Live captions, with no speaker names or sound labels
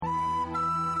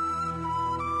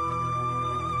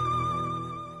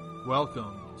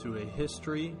Welcome to A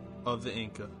History of the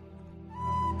Inca.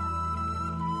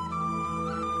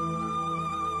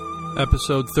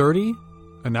 Episode 30,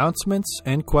 Announcements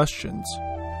and Questions.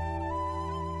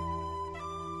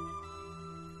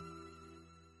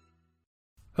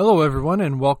 Hello everyone,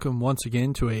 and welcome once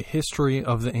again to A History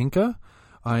of the Inca.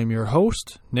 I am your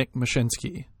host, Nick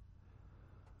Mashinsky.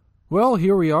 Well,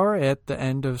 here we are at the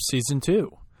end of Season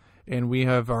 2, and we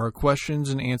have our questions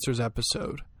and answers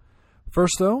episode.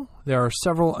 First, though, there are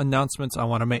several announcements I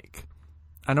want to make.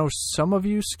 I know some of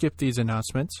you skip these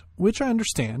announcements, which I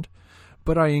understand,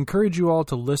 but I encourage you all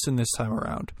to listen this time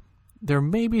around. There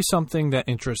may be something that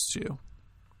interests you.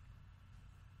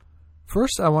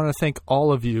 First, I want to thank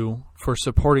all of you for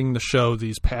supporting the show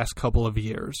these past couple of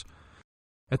years.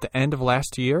 At the end of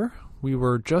last year, we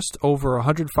were just over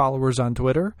 100 followers on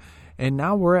Twitter, and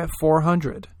now we're at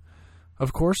 400.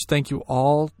 Of course, thank you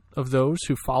all of those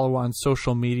who follow on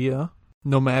social media,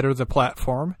 no matter the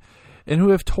platform, and who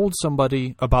have told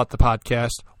somebody about the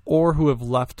podcast or who have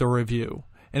left a review.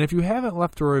 And if you haven't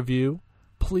left a review,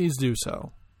 please do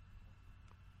so.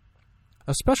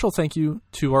 A special thank you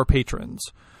to our patrons.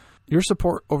 Your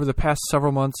support over the past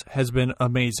several months has been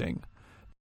amazing.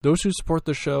 Those who support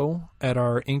the show at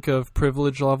our Inca of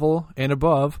Privilege level and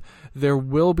above, there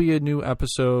will be a new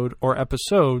episode or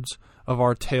episodes of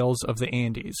our Tales of the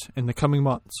Andes in the coming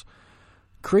months.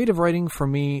 Creative writing for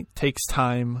me takes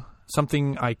time,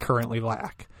 something I currently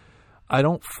lack. I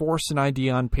don't force an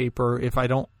idea on paper if I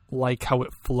don't like how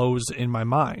it flows in my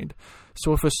mind.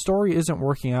 So if a story isn't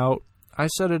working out, I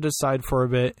set it aside for a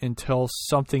bit until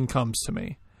something comes to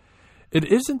me. It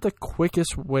isn't the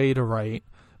quickest way to write,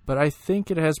 but I think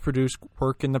it has produced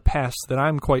work in the past that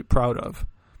I'm quite proud of.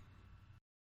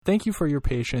 Thank you for your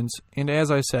patience, and as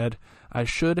I said, I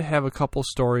should have a couple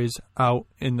stories out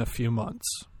in a few months.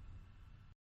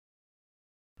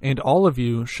 And all of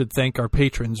you should thank our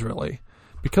patrons, really.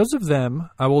 Because of them,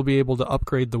 I will be able to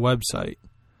upgrade the website.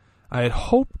 I had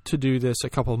hoped to do this a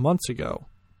couple months ago,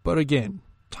 but again,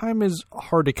 time is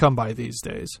hard to come by these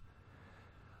days.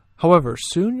 However,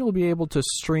 soon you'll be able to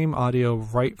stream audio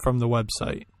right from the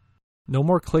website. No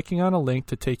more clicking on a link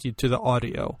to take you to the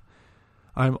audio.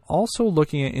 I'm also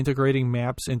looking at integrating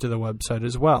maps into the website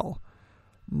as well.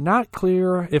 Not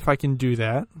clear if I can do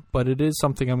that, but it is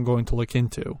something I'm going to look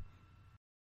into.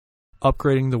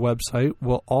 Upgrading the website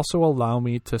will also allow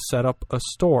me to set up a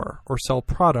store or sell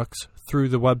products through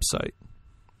the website.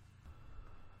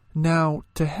 Now,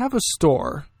 to have a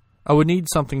store, I would need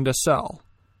something to sell.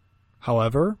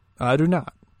 However, I do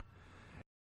not.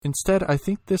 Instead, I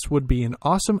think this would be an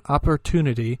awesome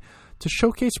opportunity to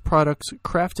showcase products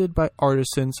crafted by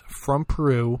artisans from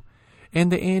Peru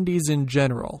and the Andes in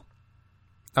general.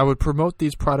 I would promote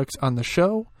these products on the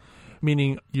show,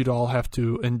 meaning you'd all have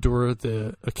to endure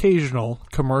the occasional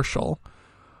commercial,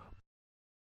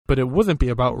 but it wouldn't be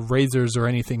about razors or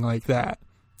anything like that.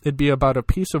 It'd be about a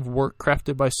piece of work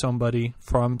crafted by somebody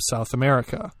from South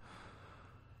America.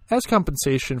 As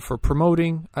compensation for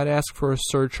promoting, I'd ask for a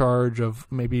surcharge of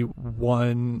maybe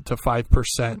 1 to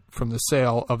 5% from the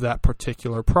sale of that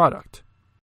particular product.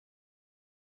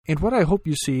 And what I hope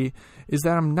you see is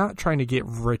that I'm not trying to get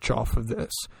rich off of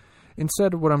this.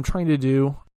 Instead, what I'm trying to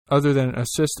do, other than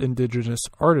assist indigenous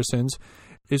artisans,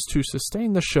 is to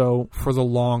sustain the show for the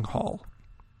long haul.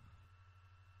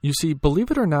 You see,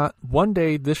 believe it or not, one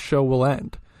day this show will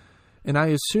end, and I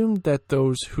assume that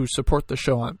those who support the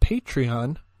show on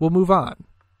Patreon will move on,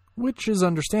 which is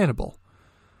understandable.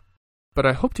 But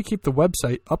I hope to keep the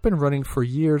website up and running for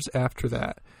years after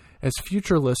that, as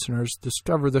future listeners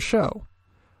discover the show.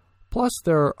 Plus,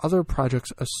 there are other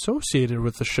projects associated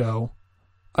with the show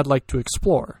I'd like to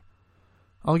explore.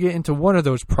 I'll get into one of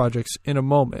those projects in a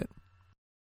moment.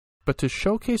 But to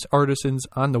showcase artisans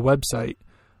on the website,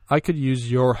 I could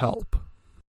use your help.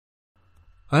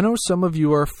 I know some of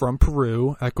you are from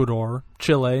Peru, Ecuador,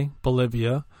 Chile,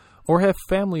 Bolivia, or have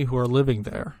family who are living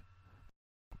there.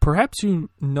 Perhaps you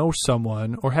know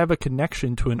someone or have a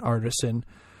connection to an artisan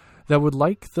that would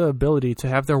like the ability to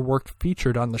have their work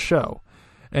featured on the show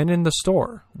and in the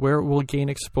store, where it will gain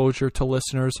exposure to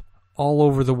listeners all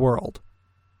over the world.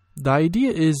 The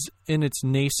idea is in its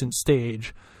nascent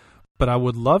stage, but I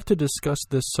would love to discuss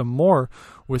this some more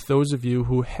with those of you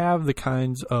who have the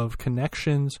kinds of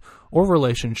connections or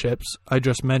relationships I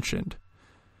just mentioned.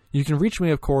 You can reach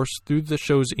me, of course, through the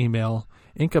show's email,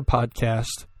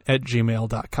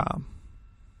 incapodcast@gmail.com.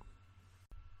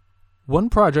 One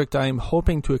project I am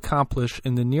hoping to accomplish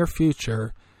in the near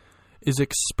future is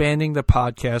expanding the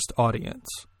podcast audience.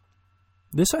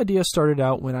 This idea started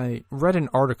out when I read an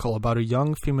article about a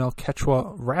young female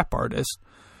Quechua rap artist,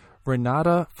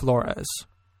 Renata Flores.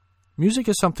 Music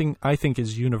is something I think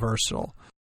is universal.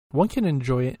 One can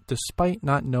enjoy it despite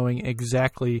not knowing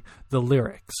exactly the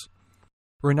lyrics.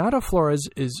 Renata Flores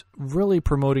is really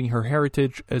promoting her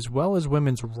heritage as well as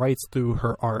women's rights through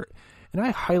her art, and I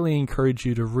highly encourage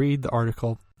you to read the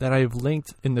article that I have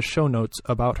linked in the show notes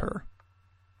about her.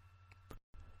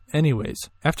 Anyways,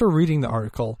 after reading the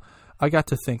article, I got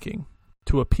to thinking,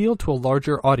 to appeal to a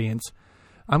larger audience,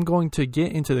 I'm going to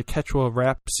get into the Quechua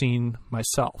rap scene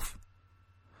myself.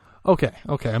 Okay,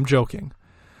 I'm joking.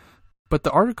 But the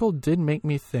article did make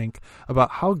me think about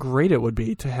how great it would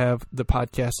be to have the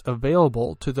podcast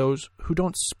available to those who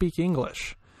don't speak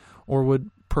English or would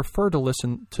prefer to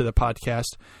listen to the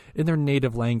podcast in their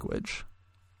native language.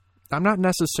 I'm not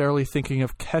necessarily thinking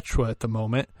of Quechua at the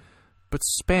moment, but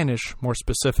Spanish more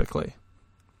specifically.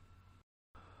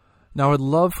 Now, I'd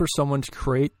love for someone to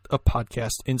create a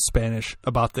podcast in Spanish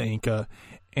about the Inca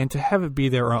and to have it be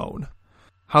their own.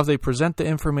 How they present the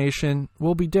information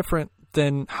will be different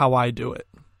than how I do it.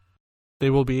 They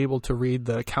will be able to read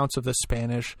the accounts of the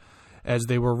Spanish as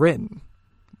they were written,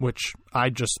 which I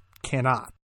just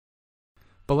cannot.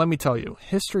 But let me tell you,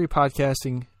 history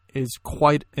podcasting is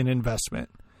quite an investment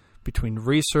between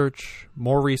research,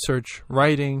 more research,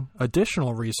 writing,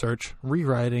 additional research,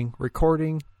 rewriting,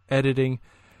 recording, editing,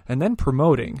 and then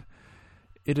promoting.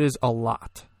 It is a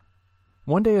lot.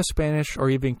 One day a Spanish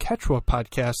or even Quechua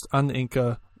podcast on the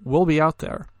Inca will be out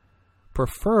there,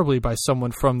 preferably by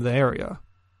someone from the area.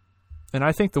 And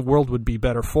I think the world would be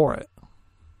better for it.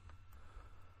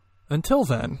 Until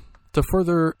then, to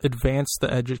further advance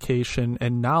the education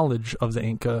and knowledge of the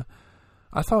Inca,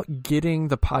 I thought getting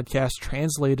the podcast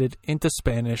translated into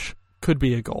Spanish could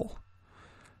be a goal.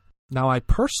 Now, I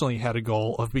personally had a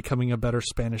goal of becoming a better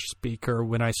Spanish speaker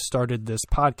when I started this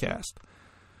podcast.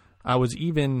 I was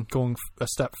even going a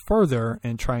step further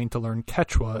and trying to learn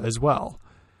Quechua as well.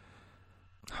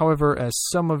 However, as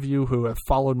some of you who have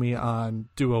followed me on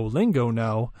Duolingo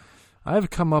know, I have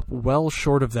come up well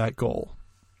short of that goal.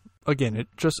 Again, it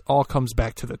just all comes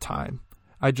back to the time.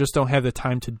 I just don't have the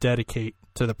time to dedicate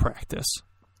to the practice.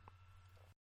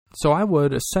 So I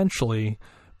would essentially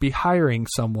be hiring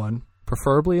someone,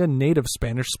 preferably a native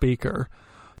Spanish speaker,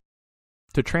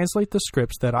 to translate the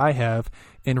scripts that I have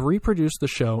and reproduce the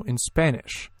show in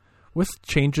Spanish, with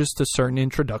changes to certain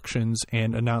introductions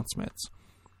and announcements.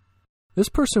 This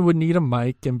person would need a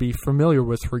mic and be familiar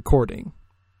with recording.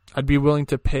 I'd be willing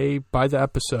to pay by the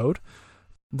episode,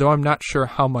 though I'm not sure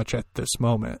how much at this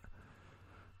moment.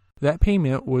 That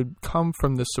payment would come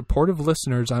from the supportive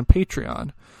listeners on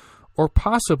Patreon, or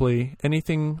possibly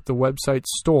anything the website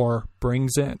store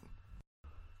brings in.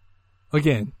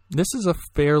 Again, this is a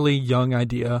fairly young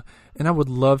idea, and I would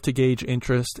love to gauge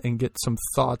interest and get some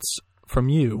thoughts from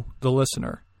you, the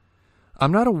listener.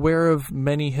 I'm not aware of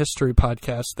many history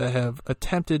podcasts that have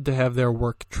attempted to have their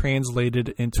work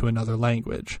translated into another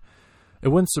language. It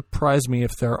wouldn't surprise me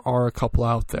if there are a couple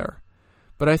out there.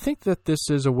 But I think that this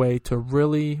is a way to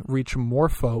really reach more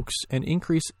folks and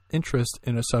increase interest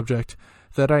in a subject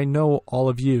that I know all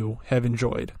of you have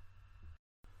enjoyed.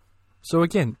 So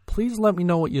again, please let me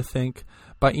know what you think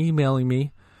by emailing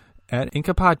me at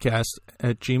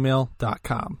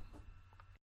incapodcast@gmail.com.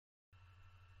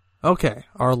 Okay,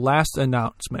 our last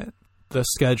announcement, the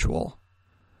schedule.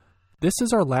 This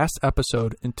is our last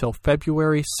episode until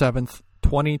February 7th,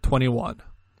 2021.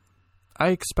 I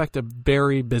expect a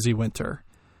very busy winter.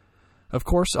 Of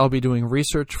course, I'll be doing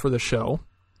research for the show,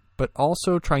 but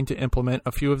also trying to implement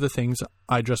a few of the things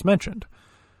I just mentioned.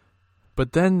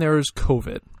 But then there's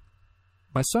COVID.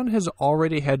 My son has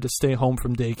already had to stay home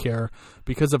from daycare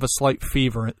because of a slight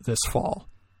fever this fall.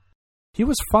 He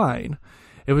was fine.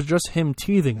 It was just him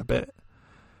teething a bit.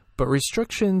 But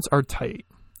restrictions are tight,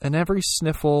 and every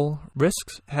sniffle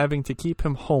risks having to keep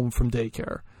him home from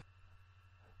daycare.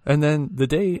 And then the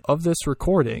day of this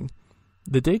recording,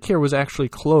 the daycare was actually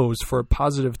closed for a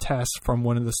positive test from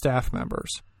one of the staff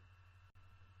members.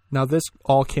 Now, this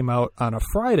all came out on a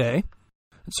Friday,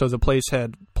 so the place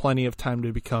had plenty of time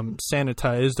to become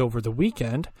sanitized over the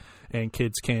weekend, and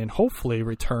kids can hopefully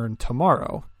return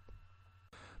tomorrow.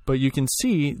 But you can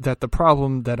see that the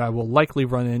problem that I will likely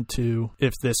run into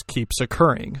if this keeps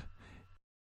occurring.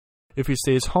 If he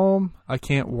stays home, I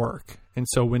can't work. And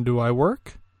so when do I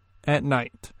work? At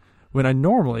night, when I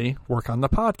normally work on the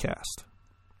podcast.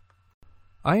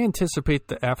 I anticipate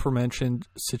the aforementioned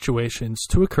situations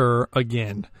to occur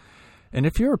again. And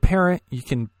if you're a parent, you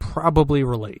can probably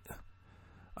relate.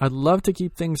 I'd love to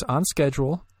keep things on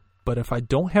schedule, but if I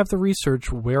don't have the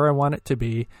research where I want it to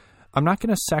be, I'm not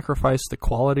going to sacrifice the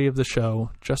quality of the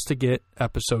show just to get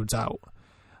episodes out.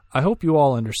 I hope you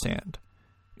all understand.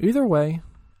 Either way,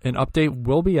 An update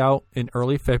will be out in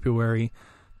early February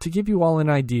to give you all an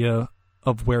idea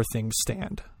of where things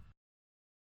stand.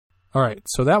 Alright,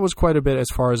 so that was quite a bit as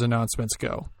far as announcements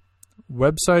go.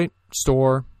 Website,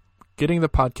 store, getting the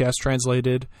podcast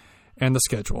translated, and the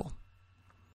schedule.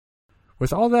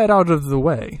 With all that out of the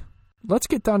way, let's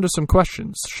get down to some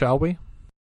questions, shall we?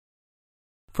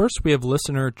 First, we have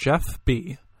listener Jeff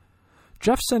B.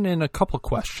 Jeff sent in a couple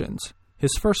questions.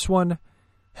 His first one,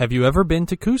 have you ever been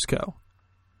to Cusco?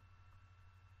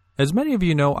 As many of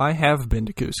you know, I have been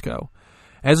to Cusco.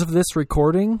 As of this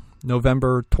recording,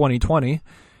 November 2020,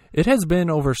 it has been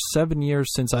over 7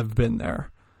 years since I've been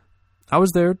there. I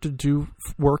was there to do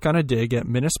work on a dig at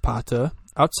Minespata,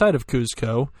 outside of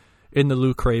Cusco, in the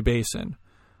Lucre Basin.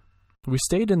 We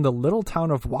stayed in the little town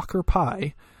of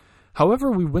Huacarpay.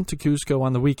 However, we went to Cusco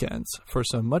on the weekends for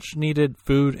some much-needed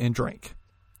food and drink.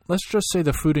 Let's just say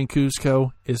the food in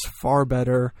Cusco is far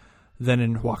better than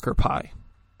in Huacarpay.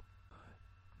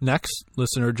 Next,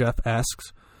 listener Jeff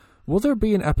asks, will there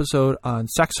be an episode on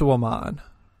Sacsayhuaman,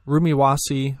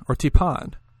 Rumiwasi, or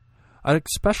Tipan? I'd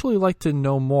especially like to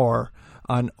know more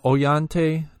on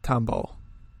Ollantay Tambo.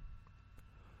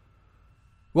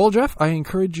 Well, Jeff, I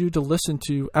encourage you to listen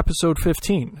to episode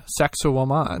 15,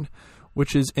 Sacsayhuaman,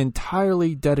 which is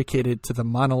entirely dedicated to the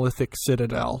monolithic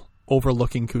citadel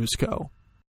overlooking Cusco.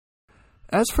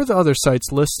 As for the other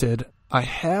sites listed, I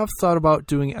have thought about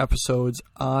doing episodes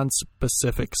on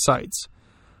specific sites,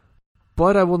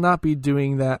 but I will not be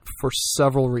doing that for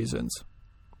several reasons.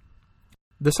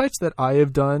 The sites that I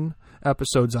have done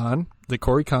episodes on, the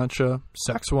Coricancha,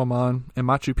 Sacsayhuaman, and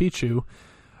Machu Picchu,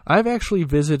 I've actually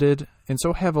visited and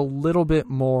so have a little bit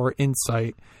more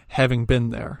insight having been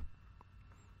there.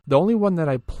 The only one that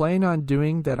I plan on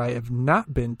doing that I have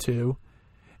not been to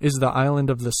is the Island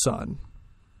of the Sun.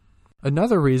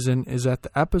 Another reason is that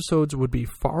the episodes would be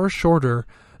far shorter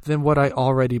than what I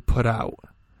already put out,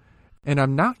 and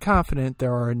I'm not confident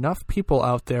there are enough people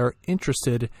out there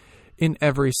interested in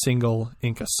every single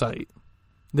Inca site.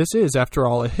 This is, after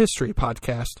all, a history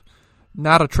podcast,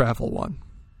 not a travel one.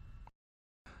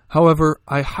 However,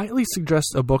 I highly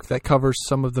suggest a book that covers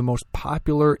some of the most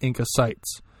popular Inca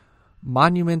sites,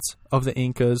 Monuments of the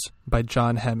Incas by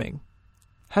John Hemming.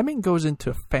 Hemming goes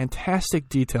into fantastic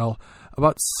detail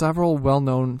about several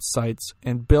well-known sites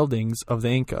and buildings of the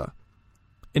Inca.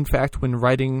 In fact, when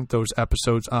writing those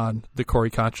episodes on the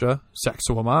Coricancha,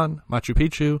 Sacsayhuaman, Machu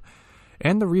Picchu,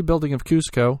 and the rebuilding of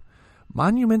Cusco,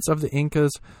 Monuments of the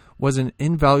Incas was an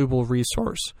invaluable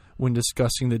resource when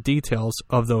discussing the details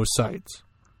of those sites.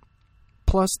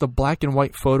 Plus, the black and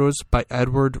white photos by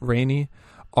Edward Rainey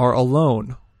are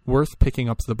alone worth picking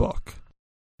up the book.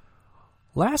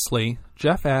 Lastly,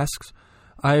 Jeff asks,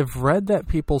 I've read that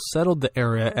people settled the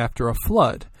area after a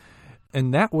flood,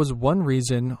 and that was one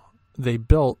reason they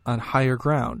built on higher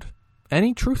ground.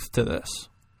 Any truth to this?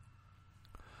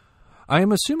 I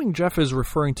am assuming Jeff is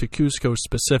referring to Cusco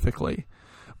specifically,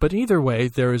 but either way,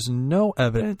 there is no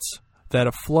evidence that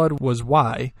a flood was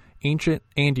why ancient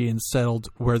Andeans settled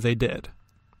where they did.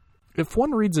 If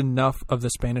one reads enough of the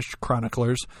Spanish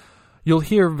chroniclers, you'll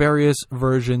hear various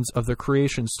versions of the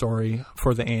creation story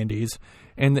for the Andes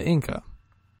and the Inca.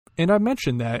 And I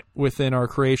mentioned that within our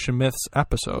creation myths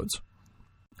episodes.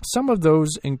 Some of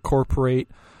those incorporate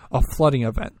a flooding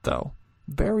event, though,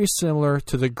 very similar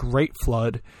to the Great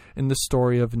Flood in the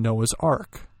story of Noah's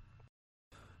Ark.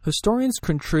 Historians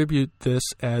contribute this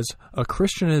as a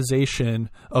Christianization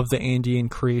of the Andean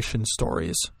creation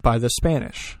stories by the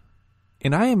Spanish.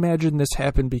 And I imagine this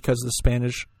happened because the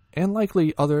Spanish, and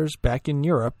likely others back in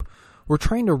Europe, were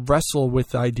trying to wrestle with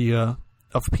the idea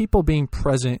of people being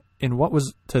present in what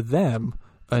was to them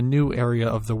a new area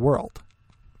of the world.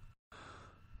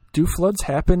 Do floods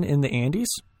happen in the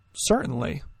Andes?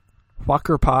 Certainly.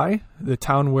 Huacarpay, the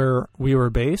town where we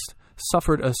were based,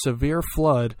 suffered a severe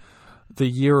flood the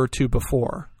year or two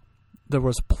before. There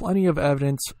was plenty of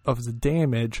evidence of the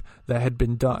damage that had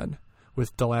been done,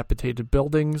 with dilapidated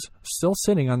buildings still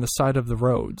sitting on the side of the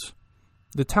roads.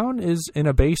 The town is in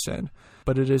a basin,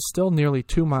 but it is still nearly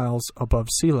 2 miles above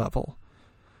sea level.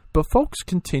 But folks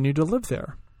continue to live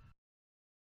there.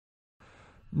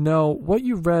 No, what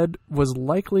you read was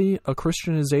likely a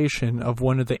Christianization of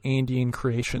one of the Andean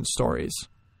creation stories.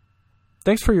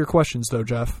 Thanks for your questions, though,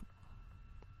 Jeff.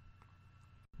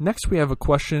 Next, we have a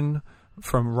question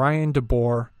from Ryan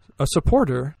DeBoer, a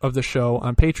supporter of the show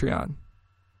on Patreon.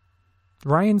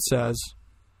 Ryan says,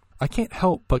 I can't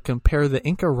help but compare the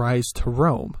Inca rise to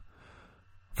Rome.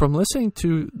 From listening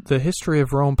to the History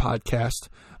of Rome podcast,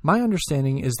 my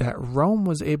understanding is that Rome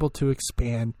was able to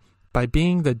expand by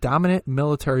being the dominant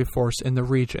military force in the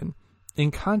region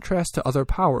In contrast to other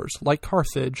powers, like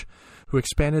Carthage, who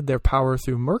expanded their power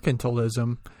through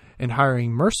mercantilism and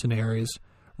hiring mercenaries,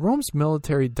 Rome's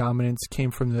military dominance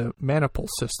came from the maniple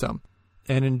system,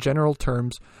 and in general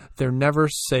terms, their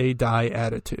never-say-die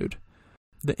attitude.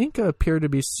 The Inca appear to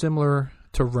be similar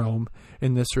to Rome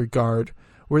in this regard,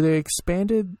 where they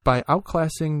expanded by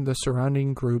outclassing the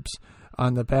surrounding groups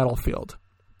on the battlefield.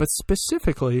 But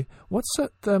specifically, what set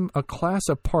them a class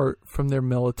apart from their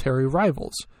military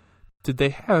rivals? Did they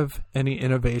have any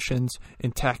innovations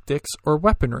in tactics or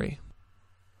weaponry?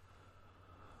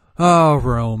 Ah,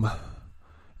 Rome.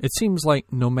 It seems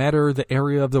like no matter the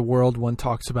area of the world one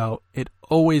talks about, it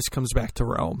always comes back to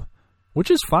Rome. Which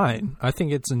is fine. I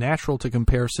think it's natural to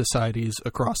compare societies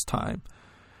across time.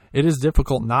 It is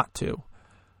difficult not to.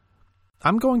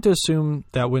 I'm going to assume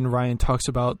that when Ryan talks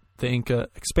about the Inca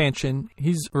expansion,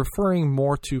 he's referring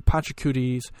more to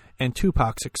Pachacuti's and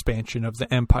Tupac's expansion of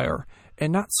the empire,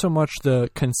 and not so much the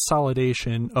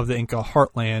consolidation of the Inca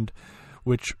heartland,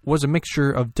 which was a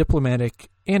mixture of diplomatic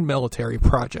and military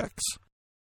projects.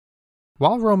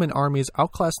 While Roman armies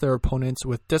outclassed their opponents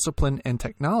with discipline and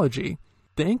technology,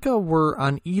 the Inca were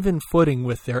on even footing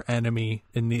with their enemy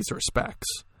in these respects.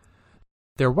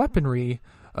 Their weaponry,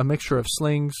 a mixture of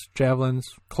slings, javelins,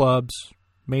 clubs,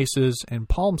 maces, and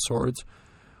palm swords,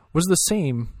 was the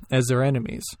same as their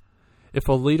enemies. If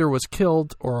a leader was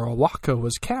killed or a waka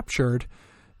was captured,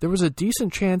 there was a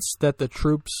decent chance that the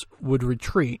troops would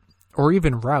retreat or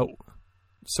even rout,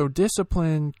 so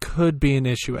discipline could be an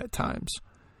issue at times.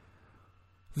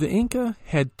 The Inca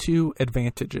had two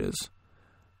advantages: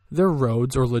 their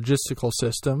roads or logistical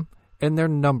system and their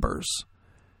numbers.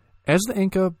 As the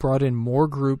Inca brought in more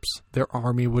groups, their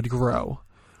army would grow.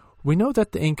 We know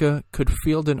that the Inca could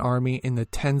field an army in the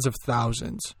tens of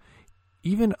thousands,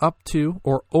 even up to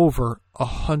or over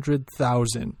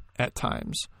 100,000 at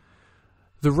times.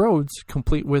 The roads,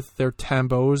 complete with their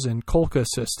tambos and colca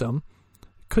system,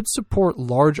 could support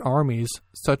large armies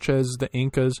such as the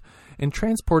Incas and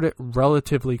transport it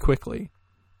relatively quickly.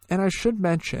 And I should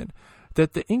mention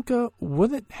that the Inca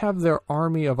wouldn't have their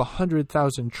army of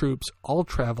 100,000 troops all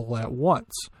travel at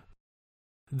once.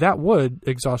 That would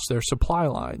exhaust their supply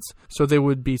lines, so they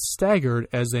would be staggered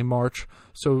as they march,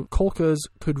 so colcas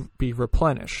could be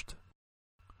replenished.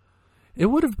 It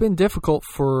would have been difficult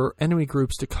for enemy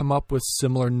groups to come up with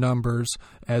similar numbers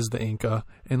as the Inca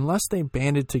unless they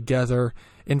banded together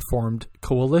and formed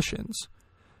coalitions.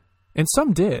 And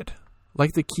some did,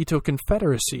 like the Quito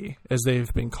Confederacy, as they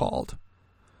have been called.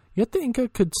 Yet the Inca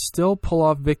could still pull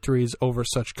off victories over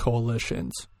such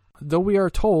coalitions, though we are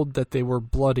told that they were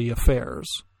bloody affairs.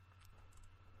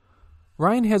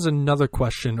 Ryan has another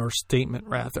question, or statement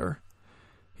rather.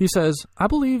 He says, I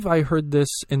believe I heard this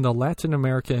in the Latin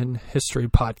American History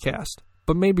podcast,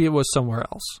 but maybe it was somewhere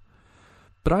else.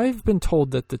 But I've been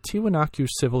told that the Tiwanaku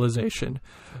civilization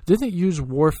didn't use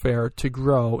warfare to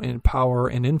grow in power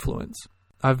and influence.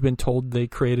 I've been told they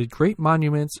created great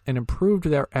monuments and improved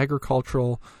their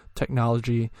agricultural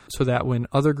technology so that when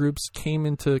other groups came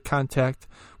into contact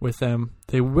with them,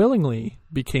 they willingly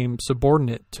became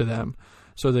subordinate to them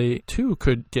so they too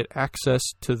could get access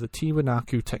to the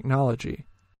Tiwanaku technology.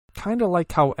 Kind of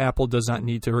like how Apple does not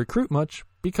need to recruit much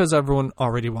because everyone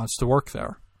already wants to work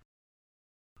there.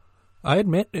 I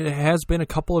admit it has been a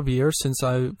couple of years since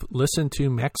I've listened to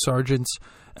Max Sargent's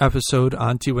episode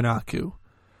on Tiwanaku.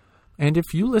 And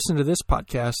if you listen to this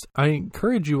podcast, I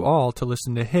encourage you all to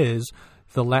listen to his,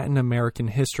 the Latin American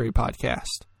History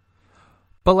podcast.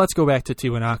 But let's go back to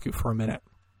Tiwanaku for a minute.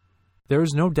 There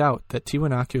is no doubt that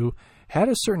Tiwanaku had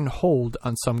a certain hold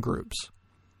on some groups.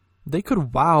 They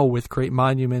could wow with great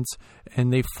monuments,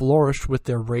 and they flourished with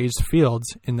their raised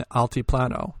fields in the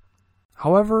Altiplano.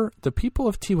 However, the people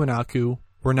of Tiwanaku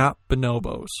were not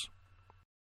bonobos.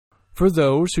 For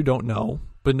those who don't know,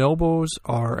 bonobos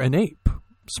are an ape,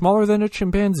 smaller than a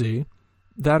chimpanzee,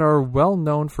 that are well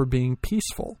known for being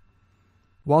peaceful.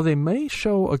 While they may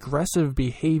show aggressive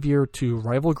behavior to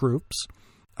rival groups,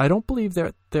 I don't believe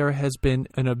that there has been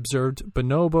an observed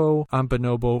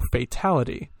bonobo-on-bonobo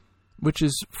fatality, which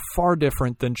is far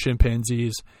different than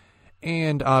chimpanzees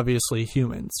and obviously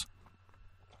humans.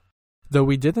 Though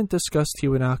we didn't discuss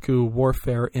Tiwanaku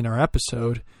warfare in our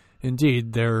episode,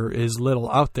 indeed there is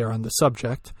little out there on the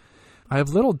subject, I have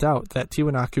little doubt that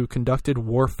Tiwanaku conducted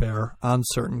warfare on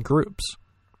certain groups.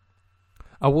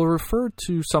 I will refer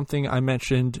to something I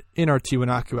mentioned in our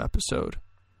Tiwanaku episode.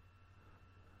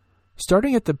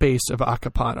 Starting at the base of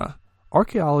Acapana,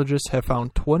 archaeologists have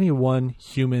found 21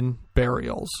 human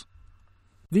burials.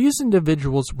 These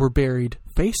individuals were buried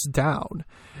face down,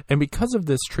 and because of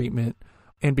this treatment,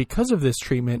 and because of this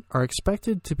treatment are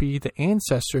expected to be the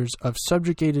ancestors of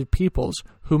subjugated peoples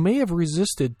who may have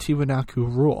resisted Tiwanaku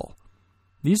rule.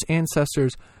 These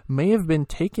ancestors may have been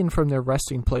taken from their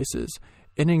resting places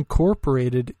and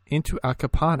incorporated into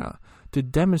Akapana to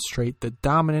demonstrate the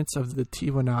dominance of the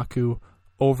Tiwanaku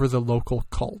over the local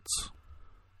cults.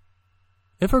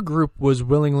 If a group was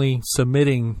willingly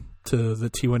submitting to the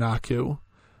Tiwanaku,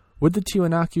 would the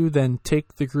Tiwanaku then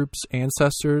take the group's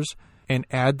ancestors and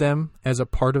add them as a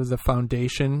part of the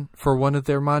foundation for one of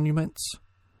their monuments?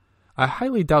 I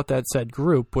highly doubt that said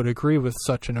group would agree with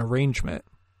such an arrangement.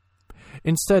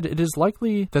 Instead, it is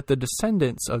likely that the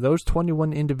descendants of those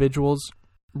 21 individuals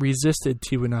resisted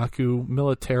Tiwanaku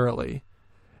militarily,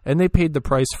 and they paid the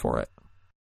price for it.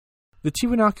 The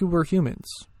Tiwanaku were humans,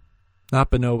 not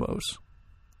bonobos.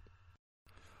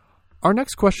 Our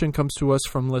next question comes to us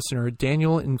from listener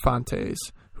Daniel Infantes,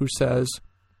 who says,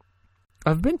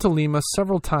 I've been to Lima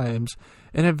several times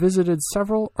and have visited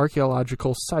several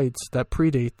archaeological sites that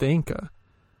predate the Inca.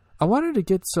 I wanted to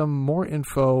get some more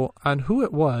info on who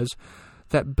it was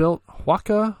that built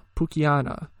Huaca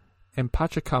Pucllana and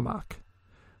Pachacamac.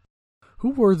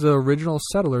 Who were the original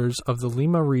settlers of the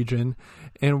Lima region,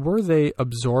 and were they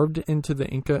absorbed into the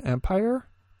Inca Empire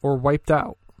or wiped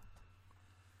out?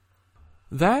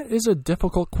 That is a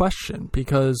difficult question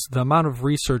because the amount of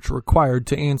research required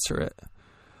to answer it.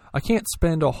 I can't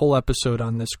spend a whole episode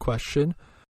on this question,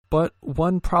 but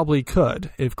one probably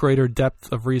could if greater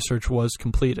depth of research was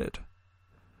completed.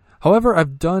 However,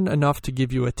 I've done enough to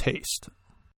give you a taste.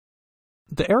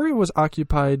 The area was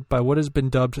occupied by what has been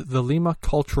dubbed the Lima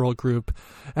Cultural Group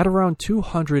at around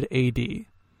 200 AD.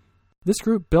 This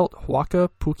group built Huaca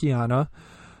Pucllana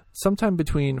sometime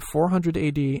between 400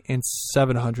 AD and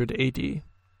 700 AD.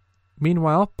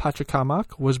 Meanwhile,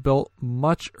 Pachacamac was built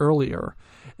much earlier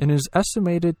and is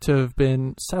estimated to have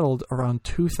been settled around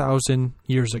 2,000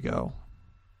 years ago.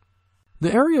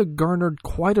 The area garnered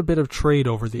quite a bit of trade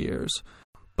over the years,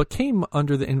 but came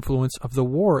under the influence of the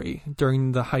Wari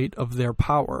during the height of their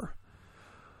power.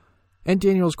 And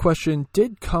Daniel's question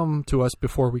did come to us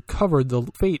before we covered the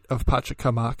fate of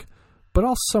Pachacamac, but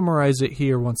I'll summarize it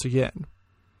here once again.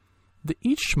 The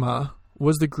Ixma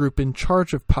was the group in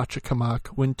charge of Pachacamac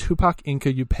when Tupac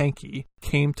Inca Yupanqui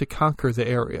came to conquer the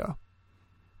area.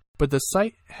 But the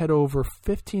site had over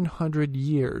 1,500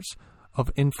 years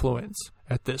of influence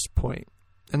at this point,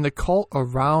 and the cult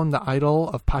around the idol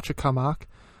of Pachacamac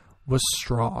was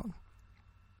strong.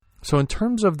 So in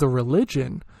terms of the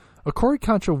religion, a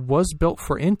Coricancha was built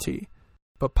for Inti,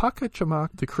 but Pachacamac,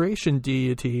 the creation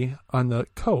deity on the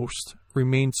coast,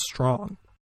 remained strong.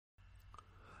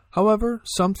 However,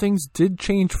 some things did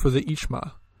change for the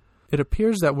Ixma. It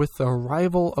appears that with the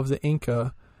arrival of the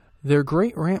Inca, their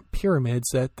great ramp pyramids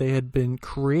that they had been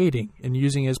creating and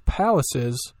using as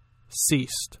palaces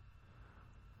ceased.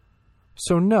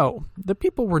 So no, the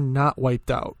people were not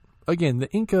wiped out. Again,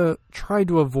 the Inca tried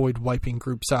to avoid wiping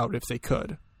groups out if they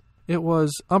could. It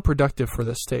was unproductive for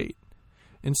the state.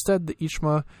 Instead, the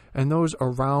Ixma and those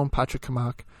around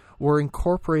Pachacamac were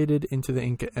incorporated into the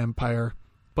Inca Empire,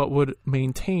 but would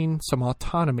maintain some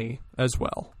autonomy as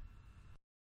well.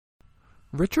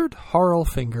 Richard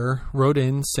Harlfinger wrote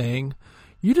in saying,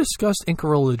 You discussed Inca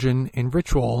religion and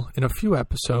ritual in a few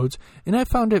episodes, and I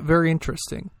found it very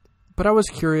interesting. But I was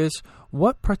curious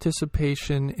what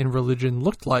participation in religion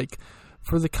looked like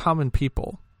for the common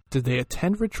people. Did they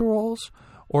attend rituals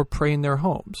or pray in their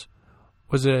homes?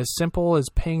 Was it as simple as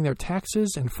paying their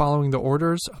taxes and following the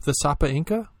orders of the Sapa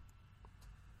Inca?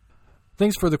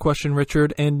 Thanks for the question,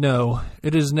 Richard, and no,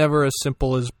 it is never as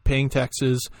simple as paying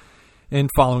taxes and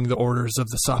following the orders of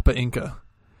the Sapa Inca.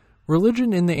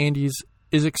 Religion in the Andes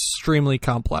is extremely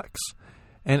complex,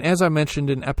 and as I mentioned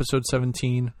in episode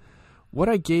 17, what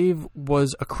I gave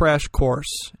was a crash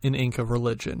course in Inca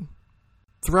religion.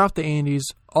 Throughout the Andes,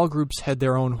 all groups had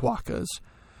their own huacas.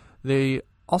 They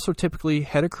also typically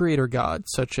had a creator god,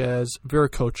 such as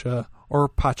Viracocha or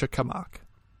Pachacamac.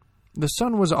 The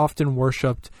sun was often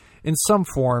worshipped in some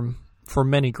form for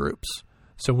many groups.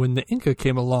 So when the Inca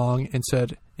came along and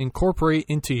said, incorporate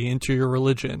Inti into your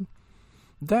religion,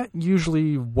 that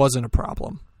usually wasn't a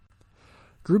problem.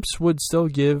 Groups would still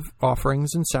give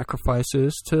offerings and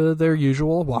sacrifices to their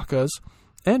usual huacas,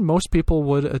 and most people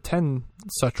would attend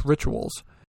such rituals,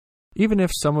 even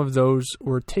if some of those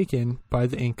were taken by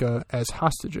the Inca as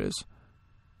hostages.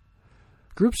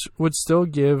 Groups would still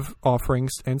give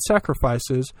offerings and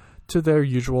sacrifices to their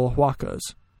usual huacas,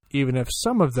 even if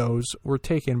some of those were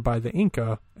taken by the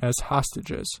Inca as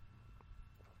hostages.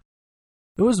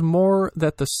 It was more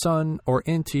that the sun or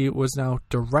Inti was now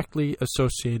directly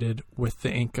associated with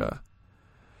the Inca.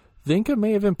 the Inca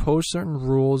may have imposed certain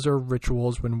rules or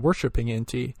rituals when worshipping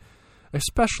Inti,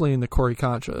 especially in the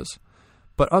Coricanchas,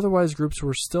 but otherwise groups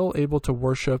were still able to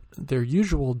worship their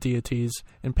usual deities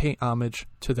and pay homage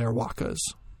to their wakas.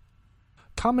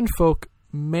 Common folk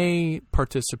may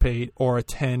participate or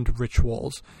attend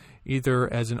rituals,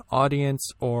 either as an audience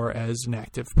or as an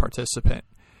active participant.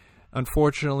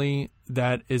 Unfortunately,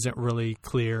 that isn't really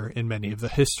clear in many of the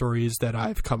histories that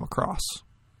I've come across.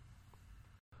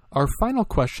 Our final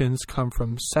questions come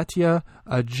from Setya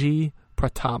Aji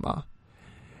Pratama,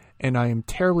 and I am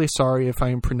terribly sorry if I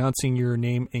am pronouncing your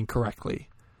name incorrectly.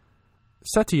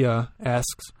 Setya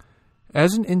asks,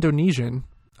 as an Indonesian,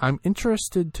 I'm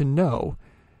interested to know,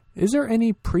 is there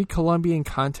any pre-Columbian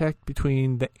contact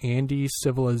between the Andes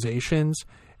civilizations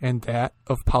and that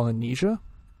of Polynesia?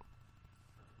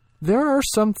 There are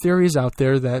some theories out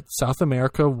there that South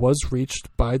America was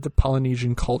reached by the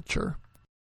Polynesian culture.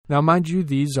 Now, mind you,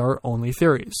 these are only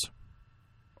theories.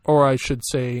 Or I should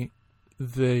say,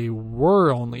 they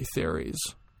were only theories.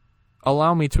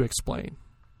 Allow me to explain.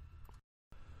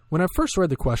 When I first read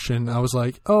the question, I was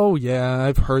like, oh yeah,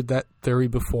 I've heard that theory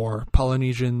before.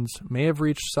 Polynesians may have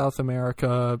reached South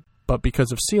America, but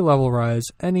because of sea level rise,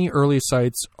 any early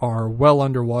sites are well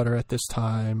underwater at this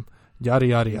time, yada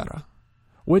yada yada.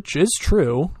 Which is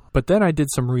true, but then I did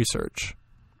some research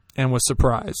and was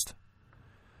surprised.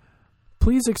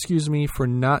 Please excuse me for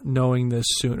not knowing this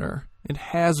sooner. It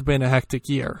has been a hectic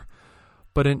year.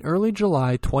 But in early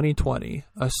July 2020,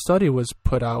 a study was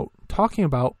put out talking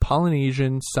about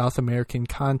Polynesian South American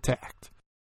contact.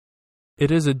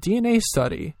 It is a DNA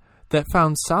study that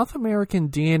found South American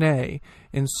DNA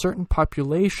in certain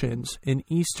populations in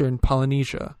eastern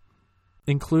Polynesia,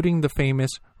 including the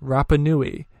famous Rapa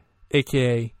Nui,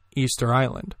 aka Easter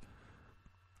Island.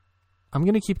 I'm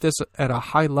going to keep this at a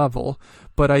high level,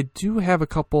 but I do have a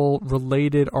couple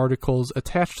related articles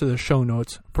attached to the show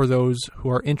notes for those who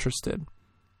are interested.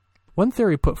 One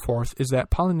theory put forth is that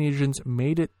Polynesians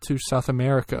made it to South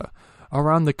America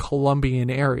around the Columbian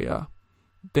area.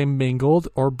 They mingled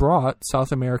or brought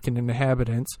South American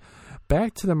inhabitants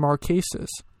back to the Marquesas,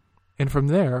 and from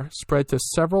there spread to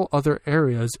several other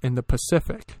areas in the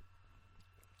Pacific.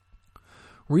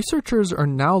 Researchers are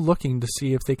now looking to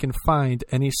see if they can find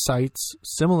any sites,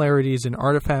 similarities in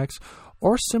artifacts,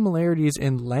 or similarities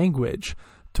in language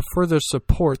to further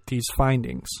support these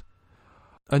findings.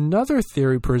 Another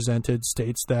theory presented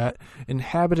states that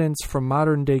inhabitants from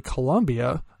modern-day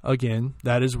Colombia, again,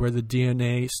 that is where the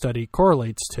DNA study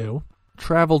correlates to,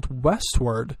 traveled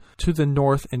westward to the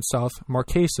North and South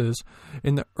Marquesas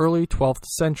in the early 12th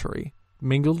century,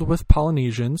 mingled with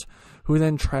Polynesians, who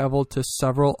then traveled to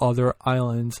several other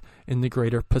islands in the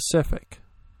greater Pacific.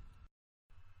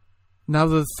 Now,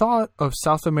 the thought of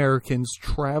South Americans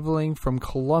traveling from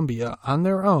Colombia on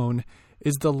their own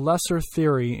is the lesser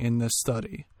theory in this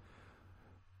study.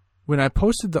 When I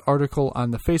posted the article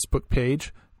on the Facebook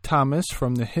page, Thomas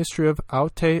from the History of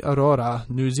Aotearoa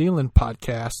New Zealand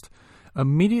podcast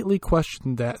immediately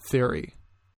questioned that theory.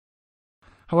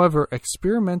 However,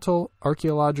 experimental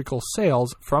archaeological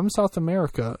sails from South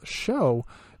America show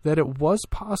that it was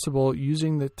possible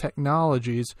using the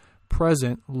technologies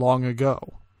present long ago.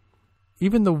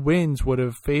 Even the winds would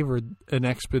have favored an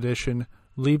expedition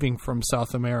leaving from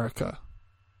South America.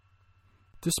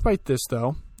 Despite this,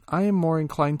 though, I am more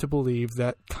inclined to believe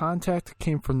that contact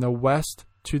came from the west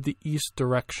to the east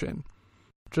direction,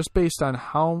 just based on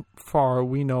how far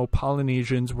we know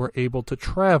Polynesians were able to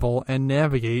travel and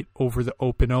navigate over the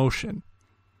open ocean.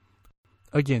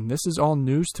 Again, this is all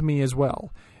news to me as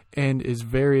well, and is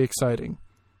very exciting,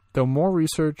 though more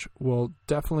research will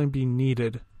definitely be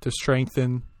needed to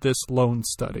strengthen this lone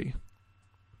study.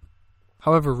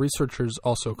 However, researchers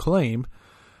also claim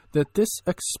that this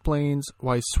explains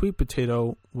why sweet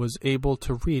potato was able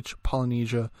to reach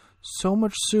Polynesia so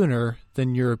much sooner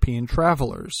than European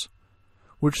travelers.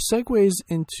 Which segues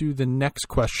into the next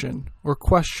question, or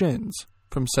questions,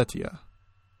 from Setya.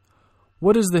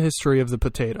 What is the history of the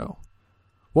potato?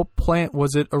 What plant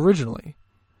was it originally?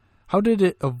 How did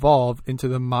it evolve into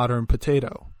the modern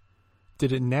potato?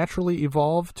 Did it naturally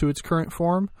evolve to its current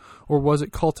form, or was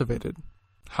it cultivated?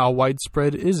 How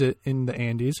widespread is it in the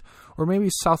Andes, or maybe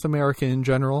South America in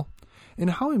general? And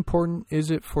how important is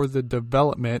it for the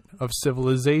development of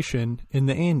civilization in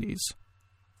the Andes?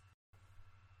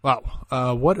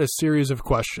 Wow, what a series of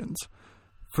questions.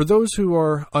 For those who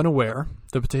are unaware,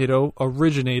 the potato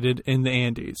originated in the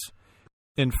Andes.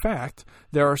 In fact,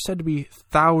 there are said to be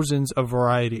thousands of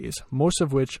varieties, most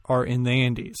of which are in the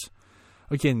Andes.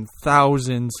 Again,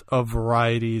 thousands of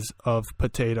varieties of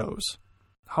potatoes.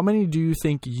 How many do you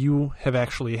think you have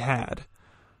actually had?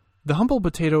 The humble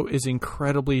potato is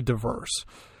incredibly diverse,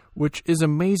 which is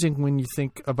amazing when you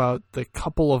think about the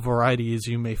couple of varieties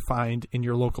you may find in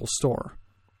your local store.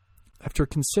 After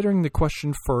considering the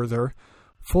question further,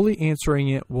 fully answering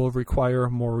it will require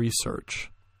more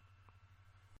research.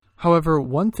 However,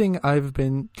 one thing I've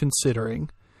been considering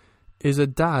is a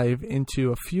dive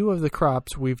into a few of the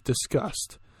crops we've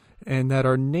discussed and that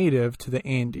are native to the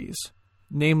Andes,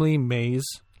 namely maize,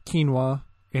 quinoa,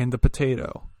 and the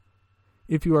potato.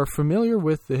 If you are familiar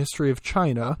with the history of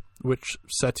China, which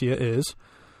Setia is,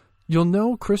 you'll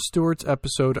know Chris Stewart's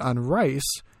episode on rice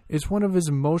is one of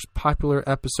his most popular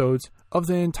episodes of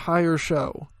the entire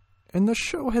show, and the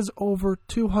show has over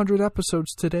 200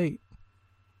 episodes to date.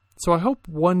 So I hope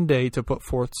one day to put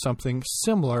forth something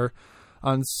similar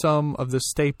on some of the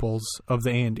staples of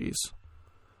the Andes.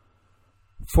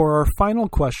 For our final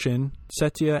question,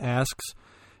 Setia asks,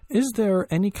 is there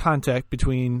any contact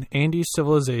between Andes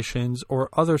civilizations or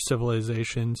other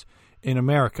civilizations in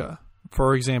America?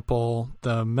 For example,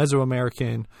 the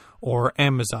Mesoamerican or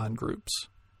Amazon groups?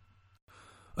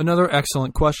 Another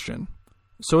excellent question.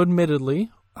 So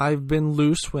admittedly, I've been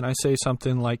loose when I say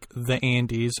something like the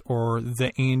Andes or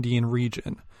the Andean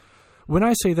region. When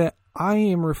I say that, I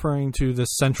am referring to the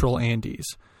Central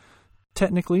Andes.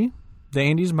 Technically, the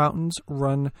Andes Mountains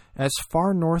run as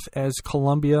far north as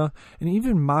Colombia and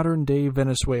even modern-day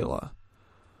Venezuela.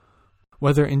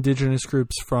 Whether indigenous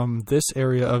groups from this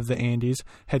area of the Andes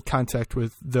had contact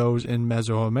with those in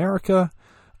Mesoamerica,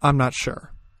 I'm not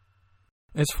sure.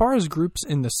 As far as groups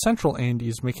in the Central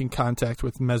Andes making contact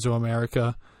with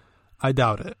Mesoamerica, I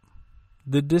doubt it.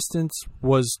 The distance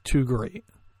was too great.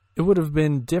 It would have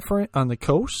been different on the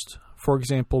coast. For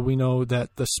example, we know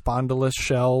that the spondylus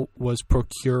shell was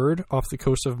procured off the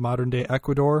coast of modern-day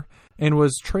Ecuador and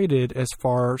was traded as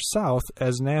far south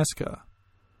as Nazca.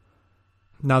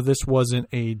 Now, this wasn't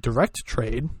a direct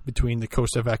trade between the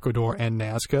coast of Ecuador and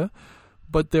Nazca,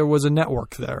 but there was a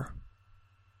network there.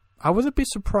 I wouldn't be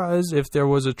surprised if there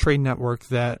was a trade network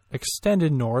that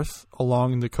extended north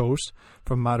along the coast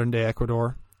from modern-day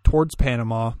Ecuador towards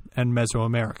Panama and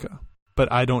Mesoamerica,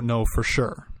 but I don't know for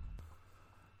sure.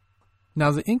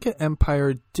 Now, the Inca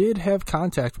Empire did have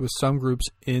contact with some groups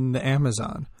in the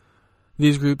Amazon.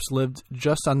 These groups lived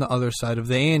just on the other side of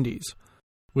the Andes,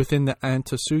 within the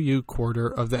Antisuyu quarter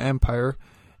of the empire,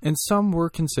 and some were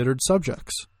considered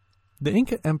subjects. The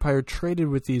Inca Empire traded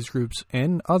with these groups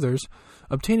and others,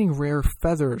 obtaining rare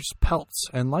feathers, pelts,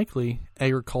 and likely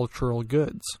agricultural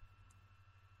goods.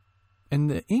 And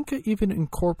the Inca even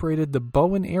incorporated the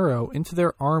bow and arrow into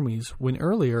their armies when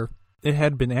earlier it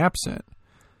had been absent.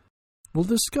 We'll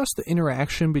discuss the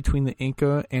interaction between the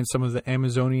Inca and some of the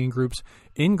Amazonian groups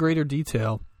in greater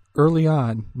detail early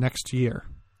on next year.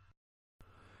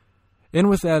 And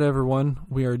with that, everyone,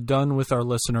 we are done with our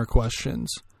listener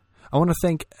questions. I want to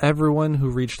thank everyone who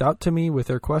reached out to me with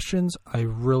their questions. I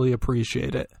really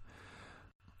appreciate it.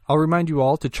 I'll remind you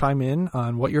all to chime in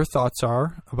on what your thoughts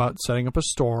are about setting up a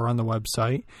store on the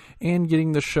website and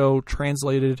getting the show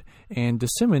translated and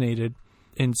disseminated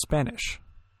in Spanish.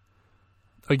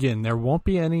 Again, there won't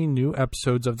be any new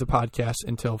episodes of the podcast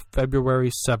until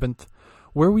February 7th,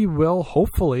 where we will,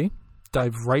 hopefully,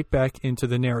 dive right back into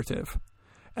the narrative.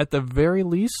 At the very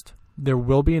least, there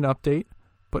will be an update,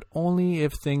 but only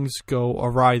if things go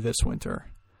awry this winter.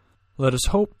 Let us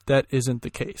hope that isn't the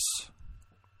case.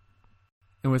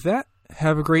 And with that,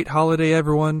 have a great holiday,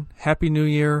 everyone. Happy New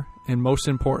Year, and most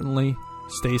importantly,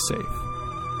 stay safe.